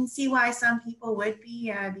mean, I can see why some people would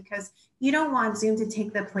be, because you don't want Zoom to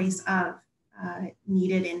take the place of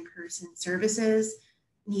needed in-person services,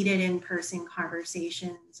 needed in-person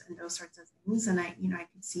conversations, and those sorts of things. And I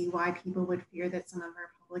can see why people would fear that some of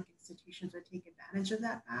our public institutions would take advantage of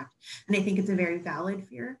that fact. And I think it's a very valid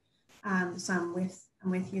fear. So I'm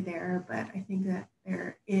with you there, but I think that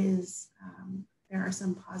there are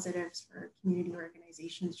some positives for community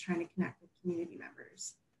organizations trying to connect with community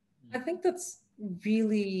members. I think that's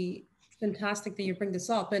really fantastic that you bring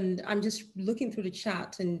this up. And I'm just looking through the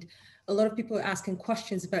chat, and a lot of people are asking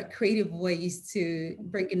questions about creative ways to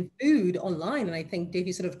bring in food online. And I think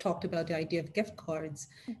Devi sort of talked about the idea of gift cards,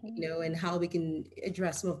 and how we can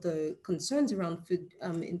address some of the concerns around food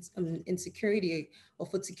insecurity or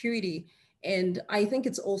food security. And I think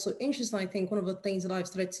it's also interesting. I think one of the things that I've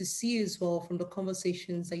started to see as well from the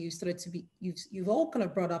conversations that you've all kind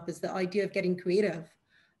of brought up is the idea of getting creative.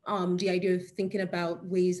 The idea of thinking about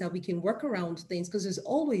ways that we can work around things, because there's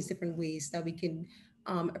always different ways that we can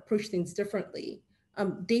approach things differently.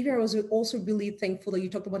 Davey, I was also really thankful that you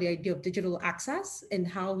talked about the idea of digital access and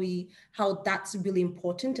how that's really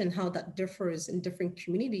important and how that differs in different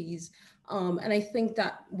communities. And I think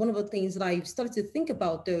that one of the things that I've started to think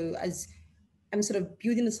about, though, as I'm sort of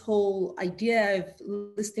building this whole idea of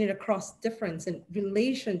listening across difference and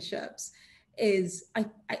relationships, is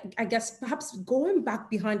I guess perhaps going back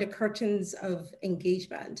behind the curtains of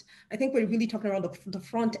engagement. I think we're really talking about the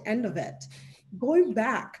front end of it, going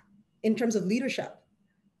back in terms of leadership.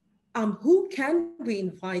 Who can we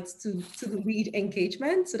invite to lead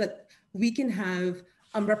engagement so that we can have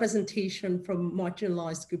representation from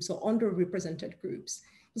marginalized groups or underrepresented groups?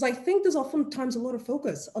 Because I think there's oftentimes a lot of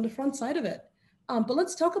focus on the front side of it. But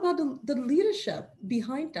let's talk about the leadership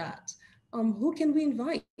behind that. Who can we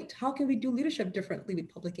invite? How can we do leadership differently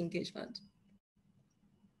with public engagement?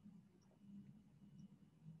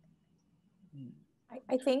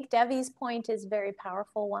 I think Devi's point is a very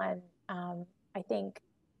powerful one. I think,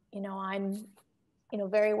 I'm,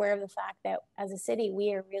 very aware of the fact that as a city,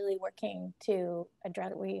 we are really working to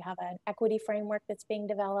address, we have an equity framework that's being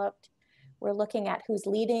developed. We're looking at who's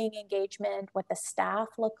leading engagement, what the staff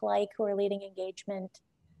look like who are leading engagement.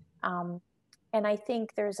 And I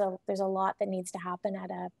think there's a lot that needs to happen at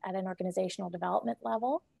an organizational development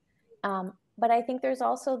level. But I think there's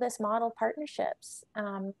also this model partnerships.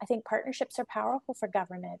 I think partnerships are powerful for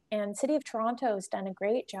government, and City of Toronto has done a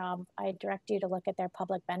great job. I direct you to look at their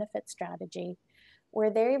public benefit strategy, where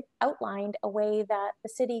they've outlined a way that the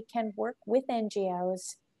city can work with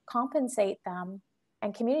NGOs, compensate them,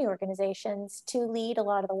 and community organizations to lead a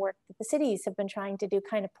lot of the work that the cities have been trying to do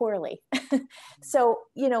kind of poorly. So,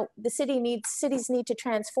 the cities need to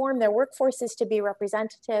transform their workforces to be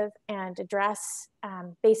representative and address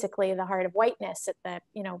basically the heart of whiteness at the,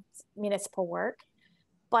 municipal work.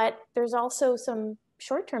 But there's also some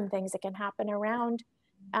short-term things that can happen around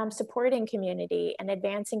supporting community and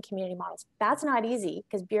advancing community models. That's not easy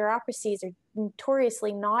because bureaucracies are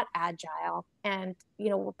notoriously not agile and,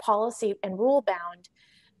 policy and rule bound.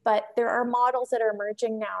 But there are models that are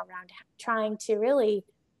emerging now around trying to really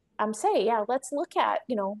say, yeah, let's look at,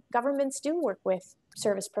 governments do work with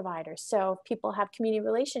service providers. So if people have community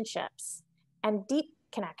relationships and deep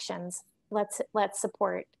connections, let's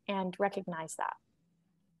support and recognize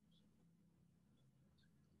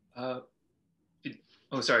that.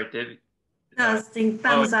 Sorry, Devi. No,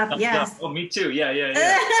 thumbs up, yes. Up. Oh, me too. Yeah.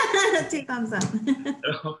 Two thumbs up.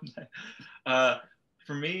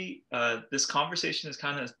 For me, this conversation is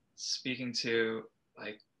kind of speaking to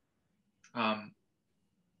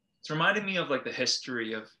it's reminding me of the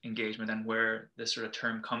history of engagement and where this sort of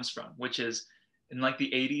term comes from, which is in the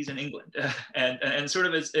 80s in England, and sort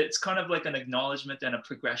of it's kind of like an acknowledgement and a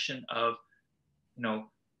progression of,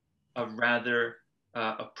 a rather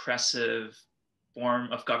oppressive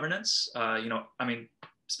form of governance.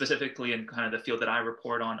 Specifically in kind of the field that I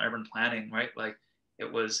report on, urban planning, right?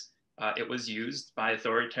 It was used by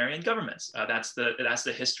authoritarian governments. That's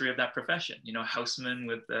the history of that profession. Haussmann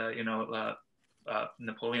with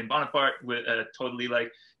Napoleon Bonaparte with totally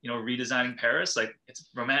redesigning Paris. It's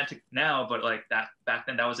romantic now, but that back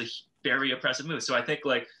then that was a very oppressive move. So I think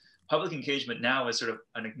public engagement now is sort of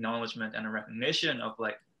an acknowledgement and a recognition of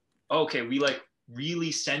okay, we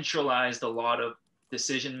really centralized a lot of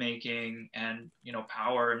decision making and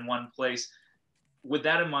power in one place. With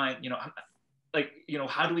that in mind,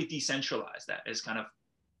 how do we decentralize that is kind of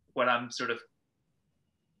what I'm sort of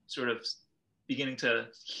beginning to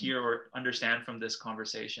hear or understand from this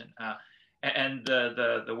conversation. And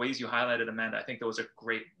the ways you highlighted, Amanda, I think those are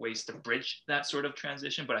great ways to bridge that sort of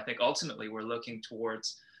transition. But I think ultimately we're looking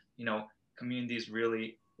towards, communities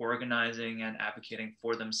really organizing and advocating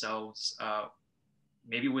for themselves,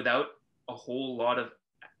 maybe without a whole lot of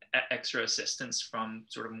extra assistance from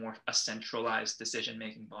sort of more a centralized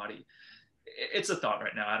decision-making body. It's a thought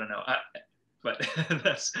right now. I don't know, but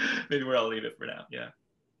that's maybe where I'll leave it for now. Yeah.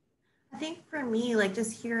 I think for me,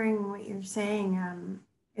 just hearing what you're saying,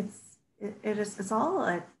 it's all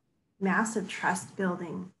a massive trust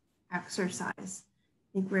building exercise.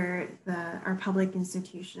 I think where our public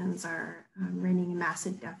institutions are running a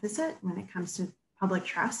massive deficit when it comes to public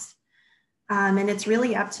trust. And it's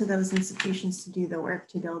really up to those institutions to do the work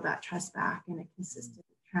to build that trust back in a consistent,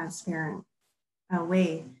 transparent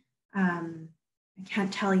way. I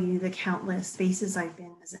can't tell you the countless spaces I've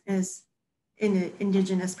been as an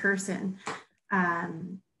Indigenous person,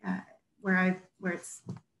 where it's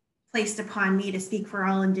placed upon me to speak for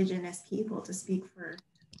all Indigenous people, to speak for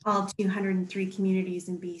all 203 communities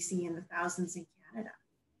in BC and the thousands in Canada,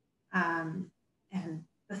 and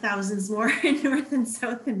the thousands more in North and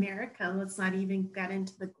South America. Let's not even get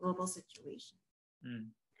into the global situation.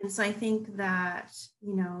 And so I think that,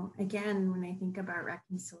 you know, again, when I think about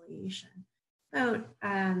reconciliation, about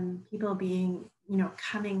people being, you know,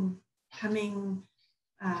 coming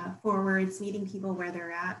forwards, meeting people where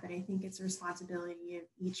they're at, but I think it's a responsibility of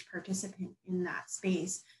each participant in that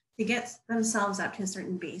space to get themselves up to a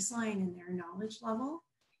certain baseline in their knowledge level.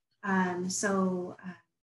 When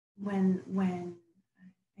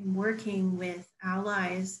I'm working with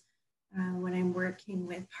allies, when I'm working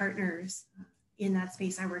with partners in that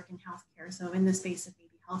space, I work in healthcare. So in the space of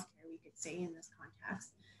maybe healthcare, we could say in this context,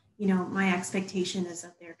 you know, my expectation is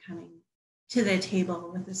that they're coming to the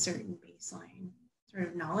table with a certain baseline sort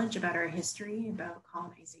of knowledge about our history, about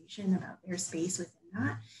colonization, about their space within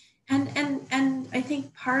that. And I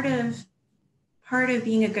think part of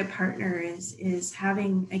being a good partner is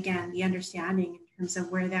having, again, the understanding in terms of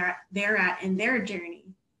where they're at in their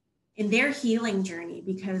journey, in their healing journey,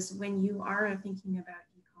 because when you are thinking about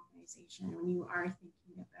decolonization, when you are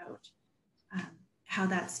thinking about how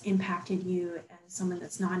that's impacted you as someone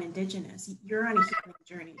that's non-Indigenous, you're on a healing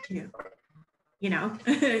journey too. You know,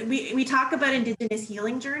 we talk about Indigenous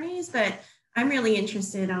healing journeys, but I'm really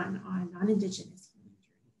interested on non-Indigenous healing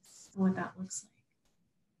journeys and what that looks like,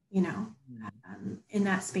 you know, in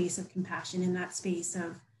that space of compassion, in that space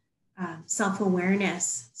of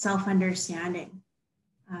self-awareness, self-understanding,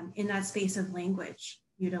 in that space of language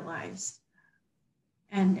utilized,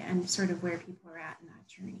 and sort of where people are at in that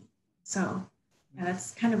journey. So yeah,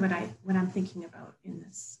 that's kind of what I'm thinking about in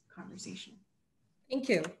this conversation. Thank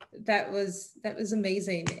you. That was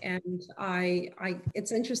amazing, and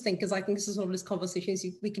it's interesting because I think this is one of those conversations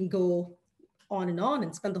we can go on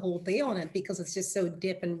and spend the whole day on it because it's just so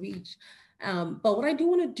deep and rich. But what I do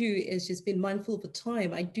want to do is just be mindful of the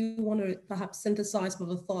time. I do want to perhaps synthesize some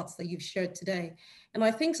of the thoughts that you've shared today, and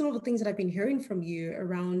I think some of the things that I've been hearing from you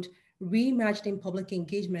around reimagining public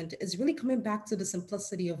engagement is really coming back to the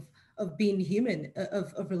simplicity of being human,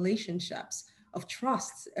 of relationships, of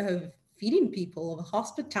trust, of feeding people, of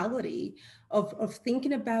hospitality, of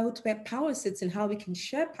thinking about where power sits and how we can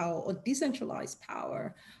share power or decentralize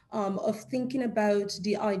power, of thinking about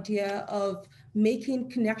the idea of making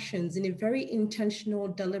connections in a very intentional,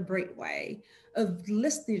 deliberate way, of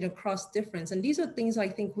listening across difference. And these are things I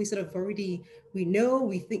think we sort of already, we know,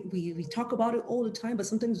 we think, we talk about it all the time, but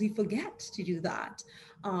sometimes we forget to do that.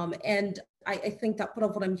 And I think that part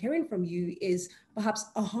of what I'm hearing from you is perhaps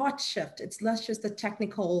a heart shift. It's less just a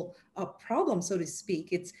technical problem, so to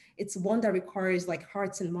speak. It's one that requires like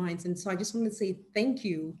hearts and minds. And so I just want to say thank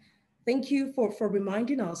you. Thank you for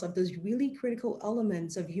reminding us of those really critical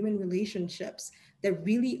elements of human relationships that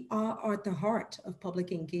really are at the heart of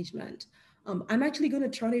public engagement. I'm actually going to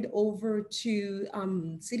turn it over to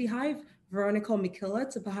CityHive, Veronica Michaela,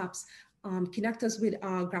 to perhaps connect us with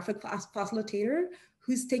our graphic facilitator,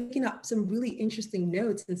 who's taking up some really interesting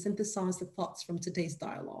notes and synthesized the thoughts from today's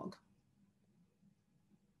dialogue.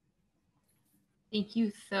 Thank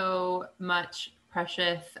you so much,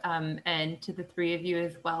 Precious, and to the three of you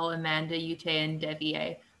as well, Amanda, Uytae, and Devi.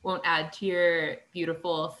 I won't add to your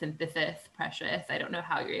beautiful synthesis, Precious. I don't know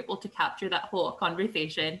how you're able to capture that whole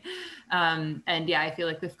conversation. And yeah, I feel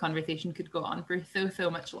like this conversation could go on for so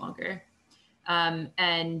much longer.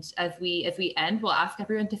 And as we end, we'll ask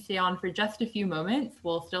everyone to stay on for just a few moments.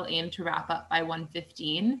 We'll still aim to wrap up by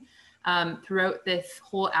 1:15. Throughout this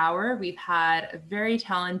whole hour, we've had a very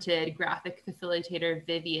talented graphic facilitator,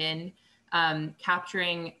 Vivian,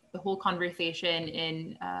 capturing the whole conversation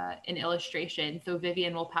in illustration. So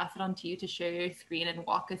Vivian, we'll pass it on to you to share your screen and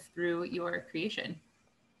walk us through your creation.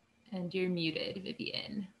 And you're muted,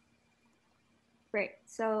 Vivian. Great.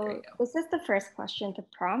 So this is the first question, the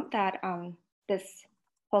prompt that this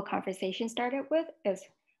whole conversation started with is,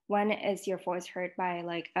 when is your voice heard by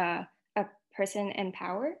like a person in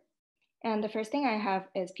power? And the first thing I have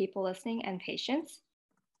is people listening and patience.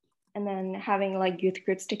 And then having like youth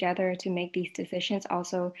groups together to make these decisions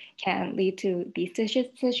also can lead to these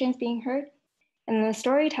decisions being heard. And the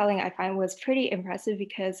storytelling I find was pretty impressive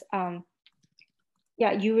because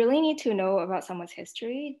yeah, you really need to know about someone's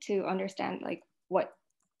history to understand like what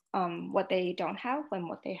they don't have and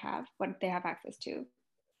what they have access to.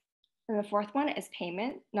 And the fourth one is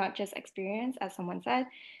payment, not just experience, as someone said.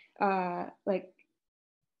 Like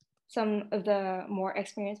some of the more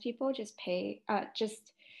experienced people just pay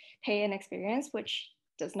an experience, which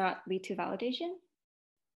does not lead to validation.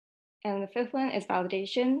 And the fifth one is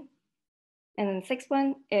validation. And then the sixth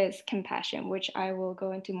one is compassion, which I will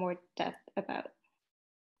go into more depth about.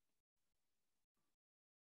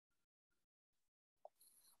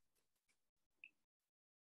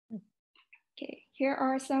 Okay, here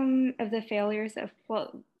are some of the failures of,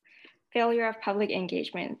 well, failure of public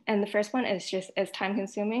engagement. And the first one is just it's time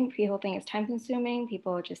consuming. People think it's time consuming.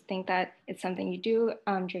 People just think that it's something you do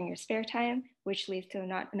during your spare time, which leads to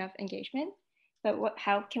not enough engagement. But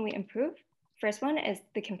how can we improve? First one is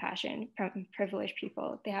the compassion from privileged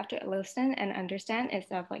people. They have to listen and understand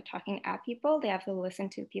instead of like talking at people. They have to listen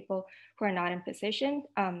to people who are not in position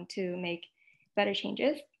to make better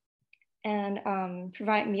changes. And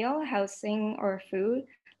provide meal, housing, or food,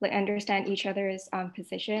 like understand each other's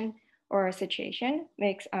position or situation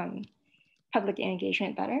makes public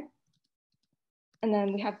engagement better. And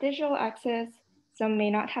then we have digital access. Some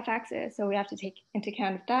may not have access, so we have to take into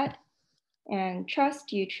account of that. And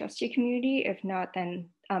trust, you trust your community. If not, then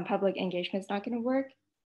public engagement is not going to work.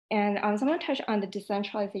 And someone touched on the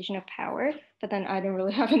decentralization of power, but then I didn't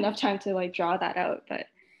really have enough time to like draw that out. But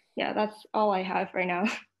yeah, that's all I have right now.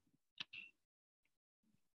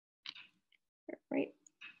 Right.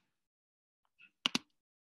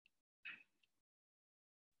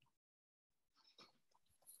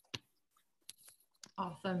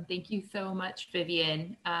 Awesome. Thank you so much,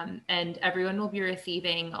 Vivian. And everyone will be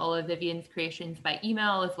receiving all of Vivian's creations by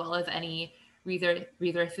email, as well as any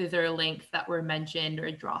resources or links that were mentioned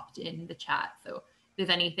or dropped in the chat. So if there's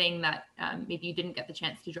anything that maybe you didn't get the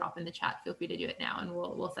chance to drop in the chat, feel free to do it now, and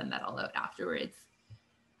we'll send that all out afterwards.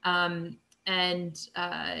 And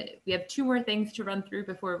we have 2 more things to run through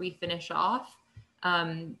before we finish off.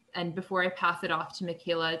 And before I pass it off to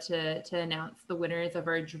Michaela to announce the winners of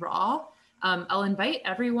our draw, I'll invite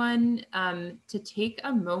everyone to take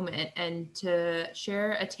a moment and to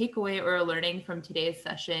share a takeaway or a learning from today's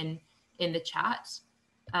session in the chat.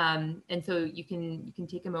 And so you can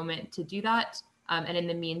take a moment to do that. And in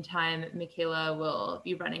the meantime, Michaela will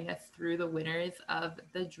be running us through the winners of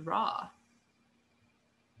the draw.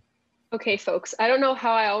 Okay, folks, I don't know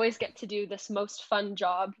how I always get to do this most fun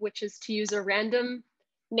job, which is to use a random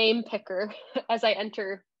name picker as I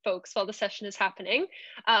enter folks while the session is happening.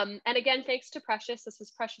 And again, thanks to Precious. This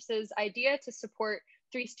is Precious's idea to support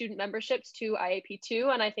 3 student memberships to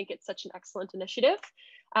IAP2, and I think it's such an excellent initiative.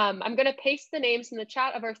 I'm going to paste the names in the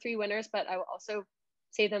chat of our 3 winners, but I will also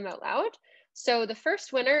say them out loud. So the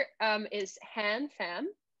first winner is Han Pham.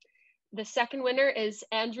 The second winner is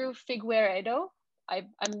Andrew Figueiredo.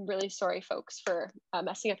 I'm really sorry, folks, for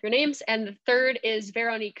messing up your names. And the third is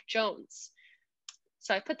Veronique Jones.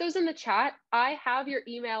 So I put those in the chat. I have your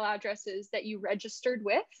email addresses that you registered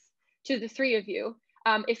with to the 3 of you.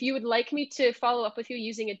 If you would like me to follow up with you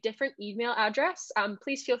using a different email address,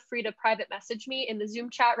 please feel free to private message me in the Zoom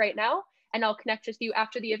chat right now, and I'll connect with you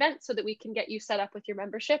after the event so that we can get you set up with your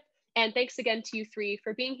membership. And thanks again to you 3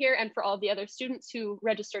 for being here and for all the other students who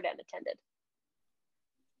registered and attended.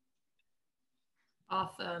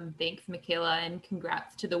 Awesome. Thanks, Michaela, and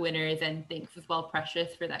congrats to the winners, and thanks as well,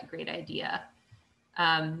 Precious, for that great idea.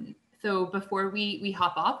 So before we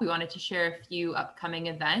hop off, we wanted to share a few upcoming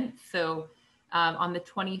events. So on the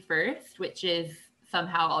 21st, which is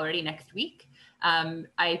somehow already next week,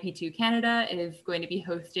 IAP2 Canada is going to be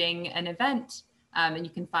hosting an event, and you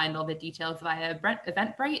can find all the details via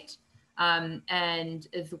Eventbrite. And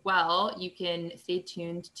as well, you can stay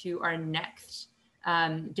tuned to our next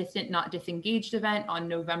Distant Not Disengaged event on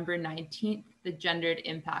November 19th, the gendered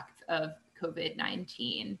impacts of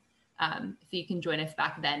COVID-19. So you can join us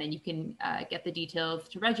back then, and you can get the details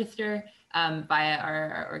to register via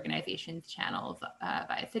our organization's channels,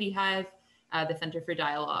 via CityHive, the Center for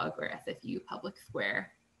Dialogue, or SFU Public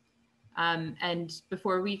Square. And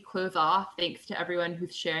before we close off, thanks to everyone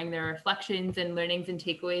who's sharing their reflections and learnings and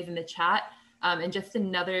takeaways in the chat. And just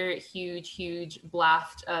another huge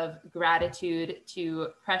blast of gratitude to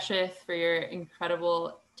Precious for your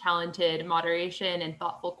incredible, talented moderation and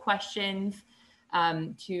thoughtful questions.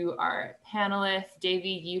 To our panelists,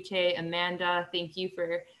 Devi, Uytae, Amanda, thank you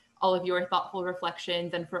for all of your thoughtful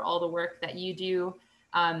reflections and for all the work that you do.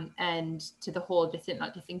 And to the whole Distant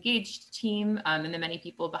Not Disengaged team and the many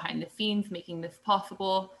people behind the scenes making this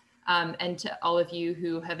possible. And to all of you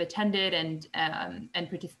who have attended and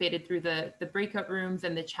participated through the breakout rooms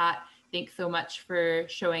and the chat, thanks so much for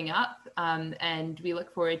showing up. And we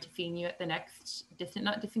look forward to seeing you at the next Distant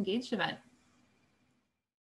Not Disengaged event.